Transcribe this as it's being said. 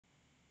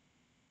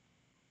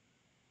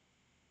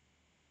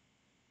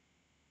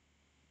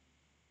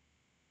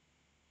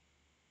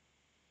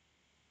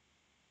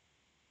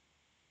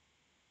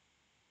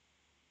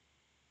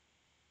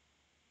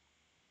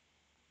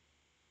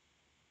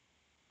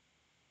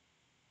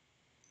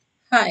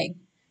Hi,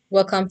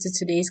 welcome to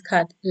today's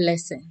CAD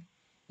lesson.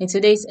 In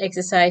today's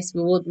exercise,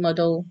 we would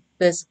model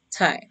this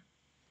tile.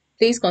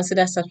 Please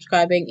consider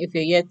subscribing if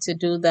you're yet to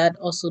do that.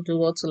 Also do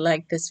well to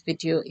like this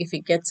video if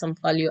you get some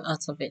value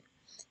out of it.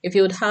 If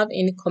you would have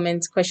any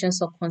comments,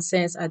 questions, or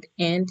concerns at the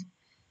end,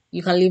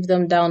 you can leave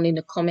them down in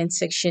the comment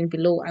section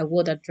below. I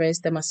would address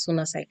them as soon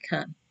as I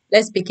can.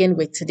 Let's begin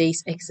with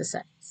today's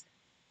exercise.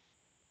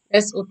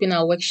 Let's open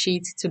our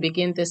worksheet to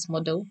begin this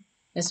model.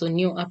 There's a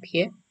new up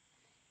here.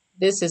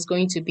 This is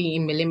going to be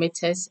in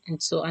millimeters,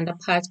 and so under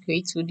part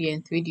create 2D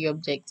and 3D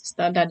object,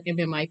 standard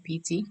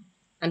MMIPT,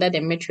 under the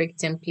metric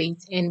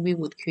template, and we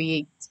would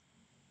create.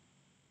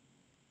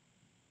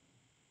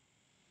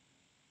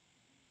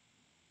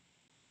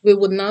 We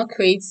would now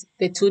create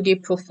the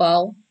 2D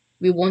profile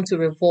we want to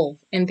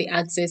revolve, and the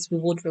axis we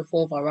would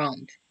revolve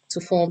around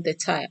to form the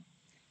tile.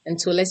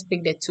 And so let's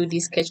pick the 2D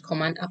sketch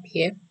command up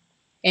here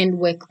and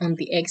work on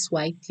the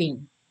XY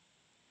plane.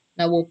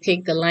 Now we'll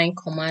pick the line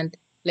command.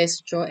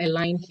 Let's draw a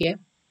line here.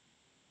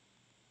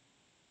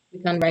 We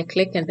can right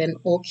click and then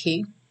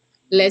OK.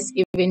 Let's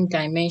even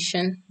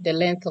dimension the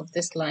length of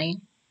this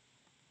line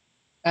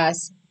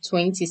as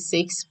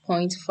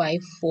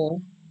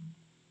 26.54.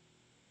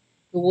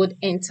 We would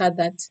enter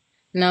that.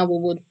 Now we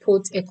would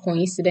put a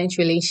coincident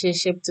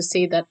relationship to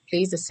say that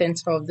place the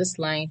center of this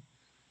line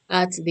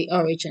at the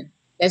origin.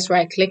 Let's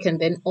right click and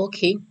then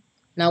OK.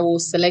 Now we'll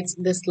select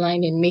this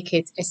line and make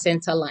it a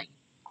center line.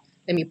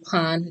 Let me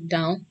pan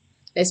down.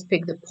 Let's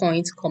pick the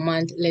point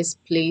command. Let's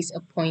place a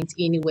point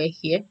anywhere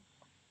here.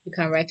 You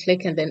can right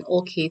click and then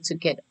OK to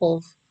get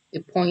off the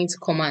point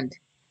command.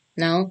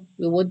 Now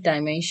we would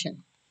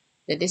dimension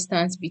the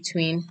distance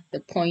between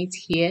the point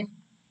here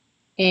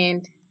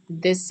and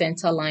this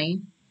center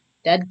line.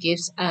 That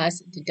gives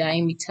us the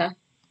diameter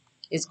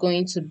is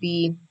going to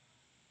be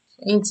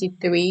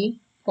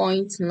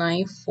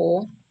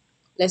 23.94.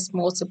 Let's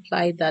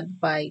multiply that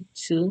by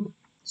 2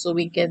 so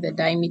we get the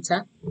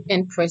diameter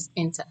and press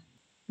enter.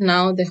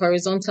 Now the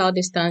horizontal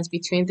distance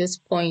between this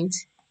point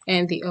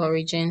and the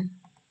origin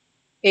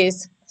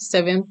is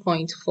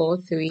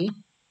 7.43.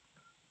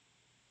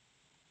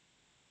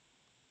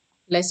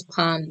 Let's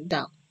pan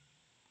down.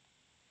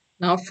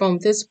 Now from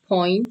this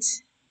point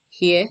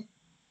here,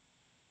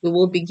 we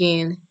will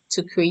begin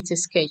to create a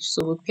sketch.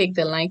 So we'll pick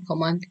the line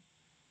command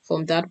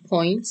from that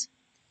point.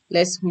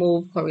 Let's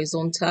move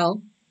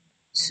horizontal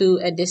to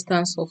a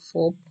distance of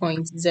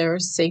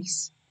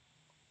 4.06.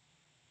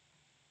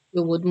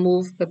 We would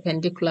move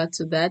perpendicular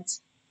to that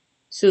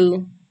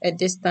to a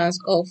distance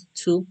of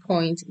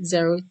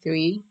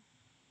 2.03.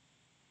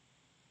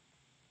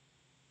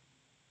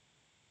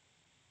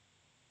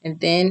 And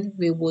then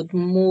we would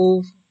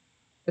move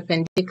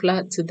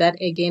perpendicular to that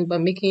again,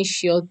 but making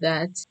sure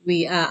that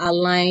we are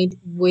aligned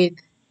with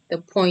the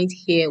point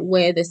here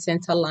where the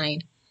center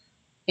line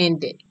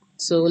ended.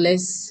 So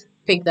let's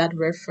pick that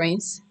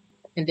reference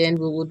and then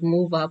we would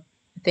move up.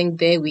 I think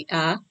there we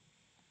are.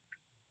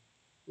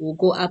 We'll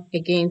go up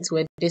again to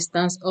a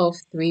distance of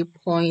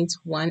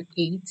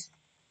 3.18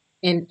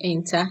 and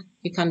enter.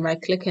 You can right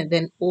click and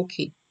then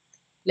OK.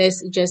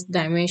 Let's just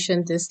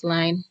dimension this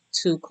line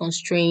to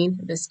constrain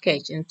the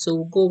sketch, and so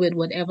we'll go with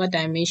whatever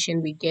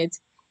dimension we get,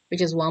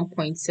 which is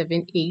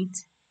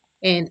 1.78,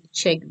 and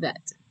check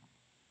that.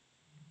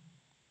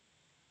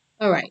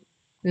 All right,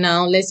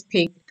 now let's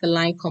pick the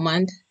line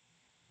command.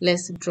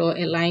 Let's draw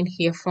a line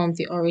here from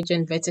the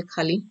origin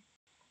vertically.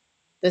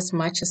 This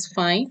much is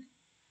fine,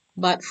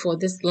 but for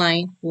this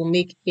line, we'll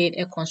make it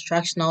a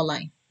constructional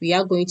line. We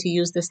are going to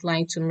use this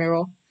line to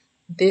mirror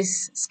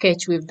this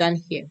sketch we've done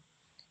here.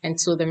 And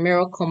so the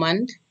mirror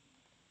command,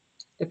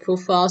 the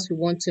profiles we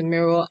want to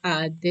mirror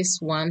are this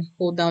one.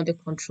 Hold down the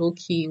control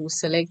key, we'll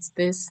select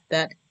this,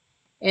 that,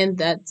 and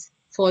that.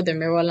 For the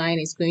mirror line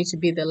is going to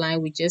be the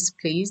line we just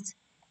placed.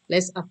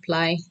 Let's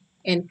apply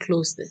and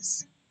close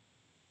this.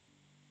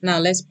 Now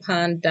let's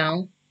pan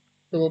down.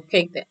 We will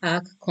pick the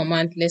arc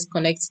command. Let's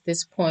connect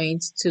this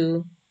point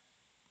to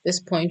this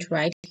point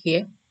right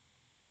here.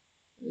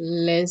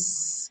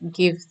 Let's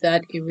give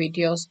that a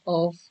radius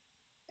of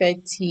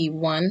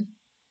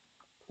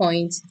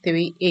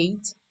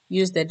 31.38.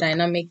 Use the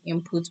dynamic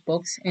input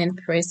box and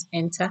press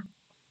enter.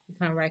 You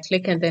can right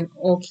click and then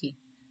OK.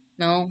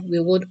 Now we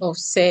would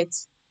offset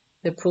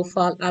the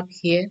profile up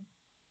here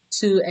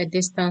to a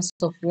distance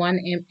of 1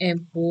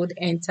 mm. We would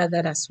enter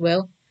that as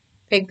well.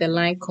 Pick the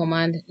line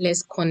command.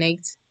 Let's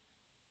connect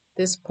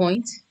this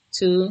point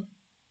to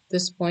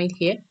this point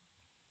here,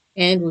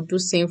 and we'll do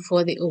same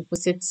for the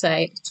opposite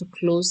side to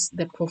close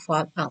the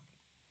profile up.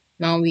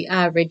 Now we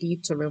are ready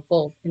to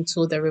revolve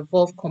into the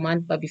revolve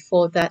command, but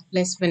before that,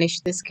 let's finish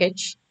the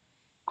sketch.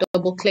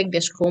 Double click the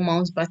scroll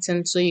mouse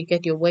button so you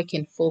get your work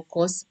in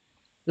focus.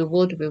 We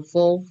would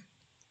revolve.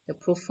 The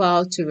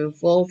profile to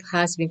revolve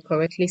has been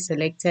correctly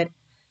selected.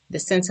 The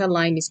center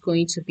line is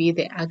going to be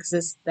the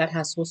axis that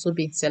has also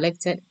been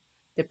selected.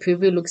 The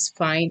preview looks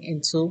fine,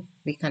 and so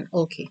we can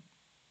OK.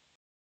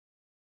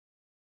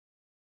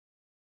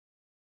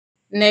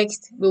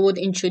 Next, we would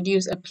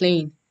introduce a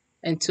plane.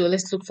 And so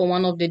let's look for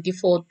one of the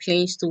default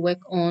planes to work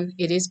on.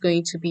 It is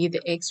going to be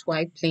the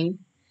XY plane.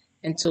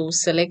 And so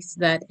select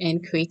that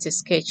and create a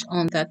sketch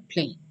on that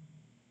plane.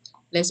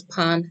 Let's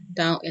pan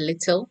down a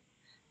little.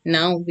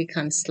 Now we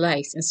can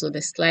slice, and so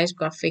the slice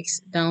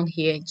graphics down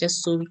here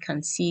just so we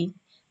can see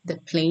the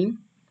plane.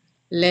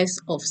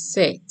 Let's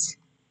offset.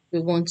 We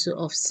want to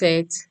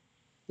offset.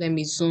 Let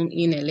me zoom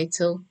in a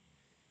little.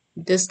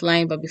 This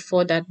line, but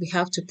before that we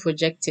have to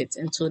project it,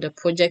 and so the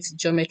project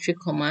geometry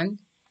command,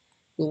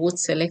 we would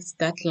select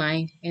that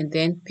line and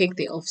then pick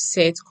the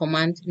offset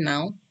command.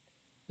 Now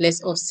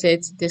let's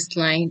offset this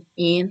line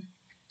in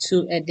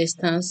to a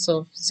distance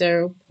of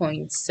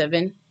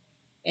 0.7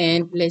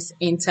 and let's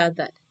enter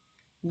that.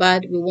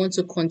 But we want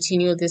to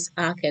continue this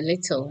arc a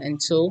little,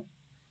 and so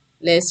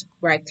let's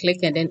right click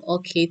and then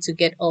OK to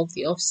get off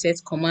the offset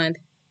command.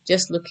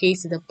 Just locate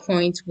the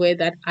point where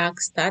that arc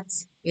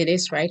starts. It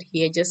is right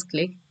here. Just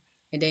click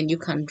and then you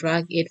can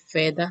drag it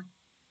further.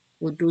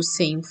 We'll do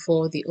same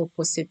for the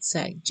opposite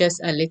side, just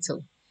a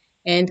little.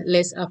 And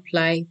let's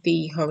apply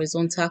the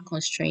horizontal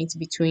constraint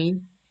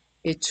between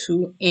the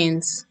two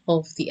ends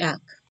of the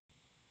arc.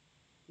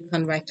 You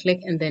can right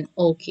click and then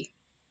OK.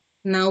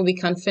 Now we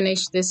can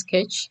finish this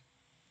sketch.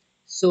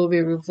 So we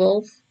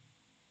revolve.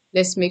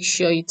 Let's make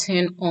sure you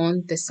turn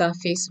on the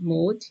surface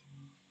mode.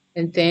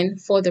 And then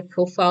for the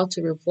profile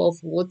to revolve,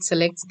 we would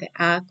select the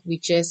arc we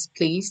just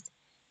placed.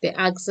 The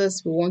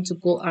axis, we want to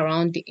go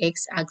around the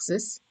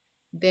x-axis.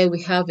 There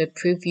we have a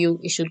preview.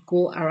 It should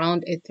go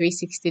around a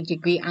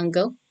 360-degree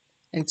angle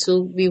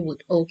until we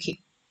would OK.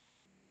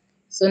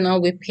 So now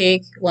we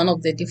pick one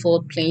of the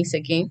default planes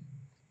again.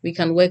 We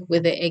can work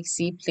with the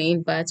XZ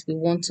plane, but we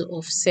want to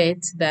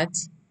offset that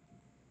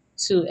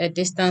to a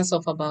distance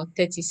of about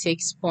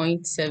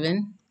 36.7.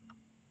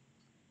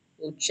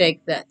 We'll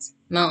check that.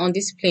 Now on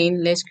this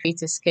plane, let's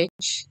create a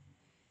sketch.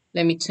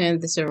 Let me turn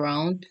this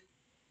around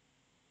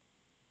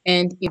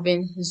and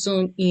even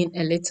zoom in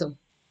a little.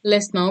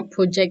 Let's now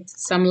project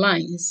some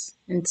lines.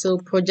 And so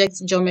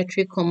project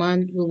geometry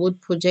command, we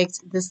would project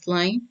this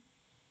line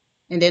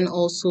and then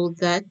also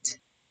that.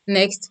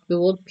 Next, we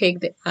would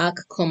pick the arc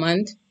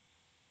command.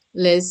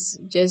 Let's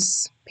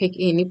just pick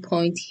any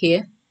point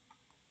here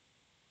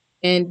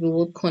and we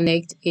will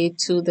connect it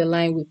to the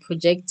line we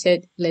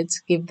projected. Let's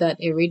give that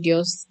a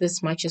radius.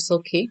 This much is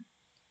okay.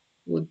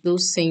 We'll do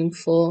same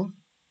for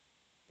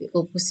the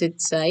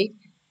opposite side,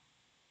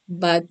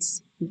 but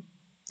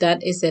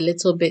that is a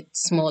little bit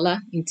smaller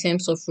in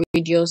terms of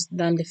radius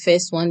than the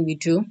first one we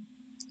drew.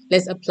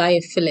 Let's apply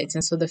a fillet,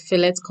 and so the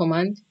fillet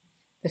command,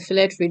 the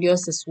fillet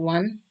radius is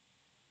 1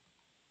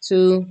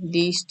 to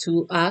these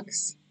two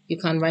arcs. You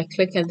can right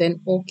click and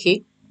then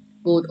OK.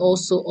 We would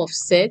also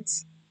offset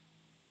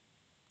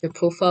the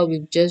profile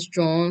we've just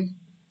drawn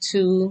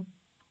to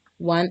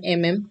 1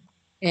 mm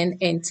and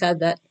enter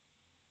that.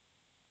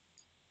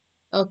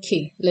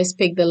 Okay, let's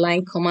pick the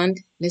line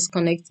command. Let's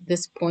connect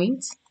this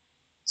point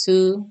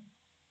to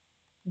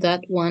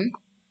that one.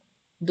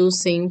 Do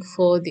same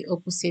for the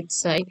opposite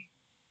side.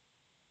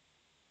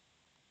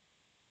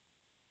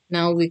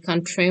 Now we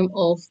can trim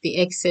off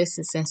the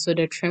excesses, and so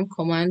the trim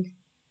command,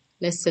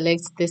 let's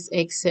select this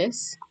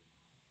excess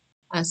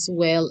as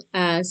well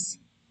as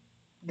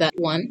that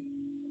one.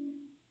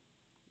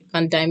 You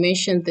can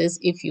dimension this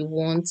if you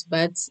want,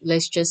 but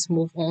let's just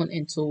move on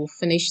until we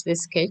finish the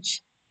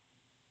sketch.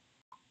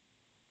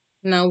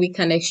 Now we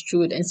can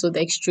extrude, and so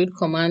the extrude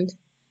command,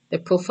 the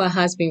profile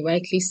has been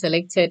rightly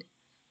selected,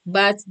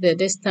 but the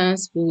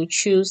distance we will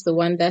choose the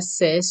one that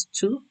says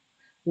 2.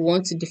 We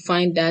want to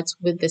define that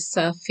with the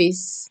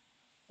surface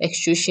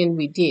extrusion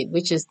we did,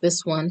 which is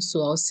this one.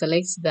 So I'll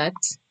select that,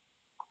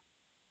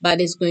 but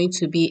it's going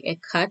to be a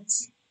cut.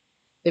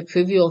 The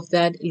preview of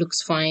that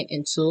looks fine,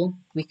 and so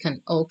we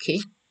can OK.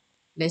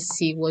 Let's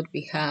see what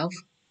we have.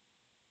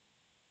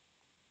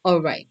 All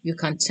right, you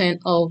can turn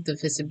off the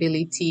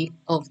visibility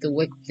of the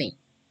work plane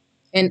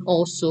and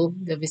also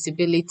the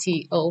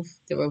visibility of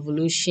the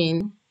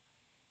revolution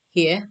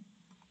here.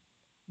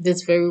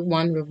 This very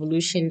one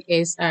revolution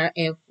is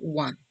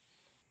RF1.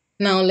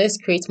 Now let's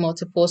create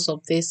multiples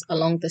of this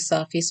along the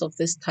surface of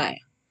this tire.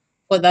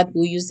 For that,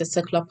 we'll use the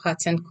circular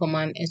pattern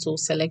command, and so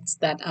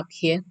select that up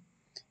here.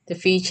 The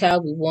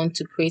feature we want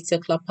to create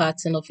circular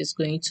pattern of is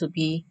going to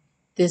be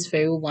this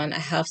very one. I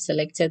have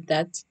selected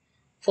that.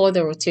 For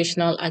the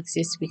rotational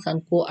axis, we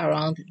can go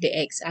around the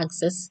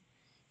x-axis.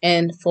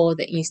 And for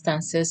the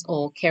instances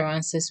or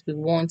occurrences, we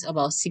want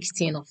about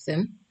 16 of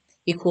them,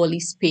 equally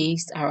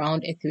spaced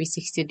around a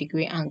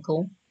 360-degree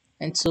angle.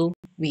 And so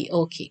we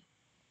OK.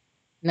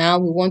 Now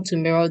we want to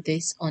mirror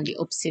this on the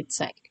opposite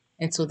side.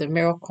 And so the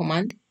mirror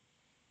command,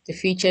 the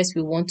features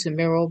we want to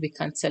mirror, we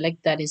can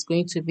select that is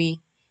going to be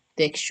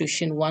the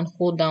extrusion one.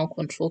 Hold down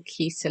Control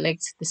key,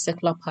 select the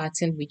circular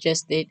pattern we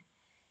just did.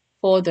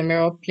 For the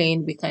mirror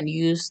plane, we can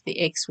use the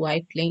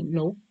XY plane.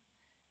 No.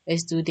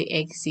 Let's do the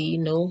XZ.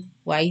 No.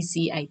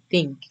 YZ, I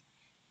think.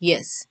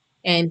 Yes.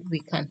 And we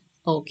can.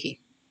 Okay.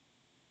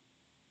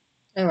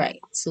 All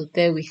right. So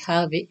there we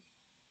have it.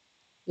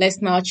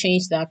 Let's now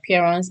change the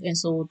appearance, and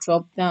so we'll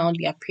drop down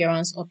the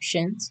appearance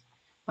options.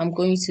 I'm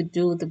going to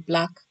do the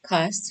black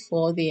cast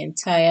for the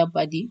entire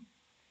body.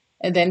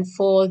 And then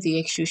for the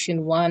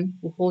extrusion one,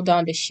 we hold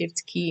down the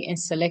shift key and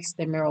select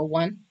the mirror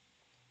one.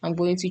 I'm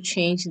going to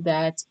change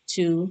that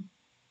to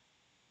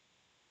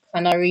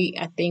canary.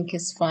 I think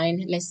is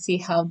fine. Let's see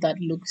how that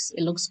looks.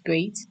 It looks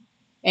great.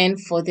 And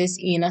for this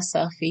inner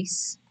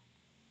surface,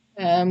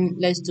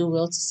 let's do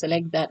well to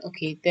select that.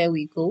 Okay, there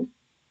we go.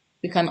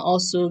 We can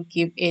also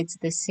give it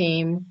the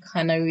same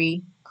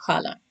canary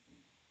color.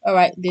 All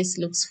right, this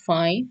looks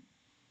fine.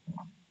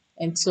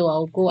 And so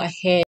I'll go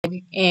ahead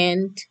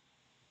and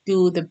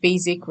do the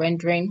basic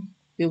rendering.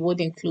 We would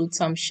include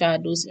some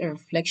shadows and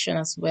reflection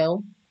as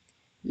well.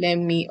 Let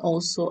me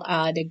also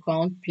add a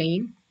ground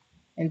plane,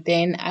 and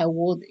then I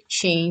would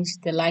change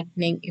the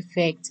lightning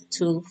effect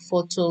to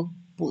photo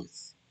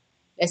booth.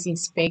 Let's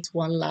inspect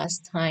one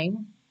last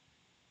time.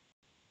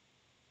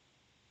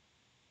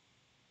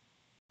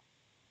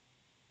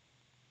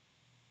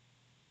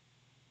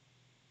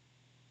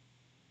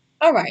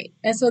 All right,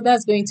 and so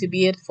that's going to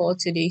be it for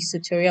today's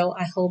tutorial.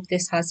 I hope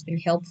this has been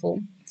helpful.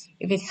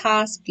 If it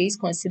has, please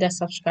consider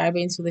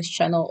subscribing to this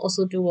channel.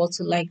 Also do well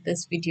to like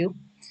this video.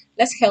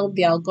 Let's help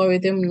the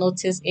algorithm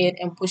notice it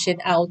and push it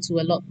out to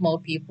a lot more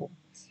people.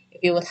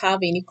 If you would have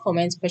any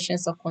comments,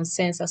 questions, or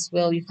concerns as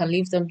well, you can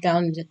leave them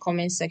down in the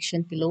comment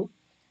section below.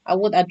 I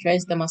would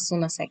address them as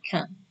soon as I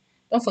can.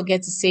 Don't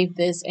forget to save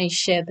this and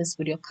share this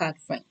with your card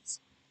friends.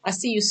 I'll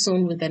see you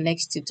soon with the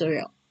next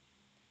tutorial.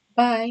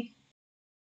 Bye.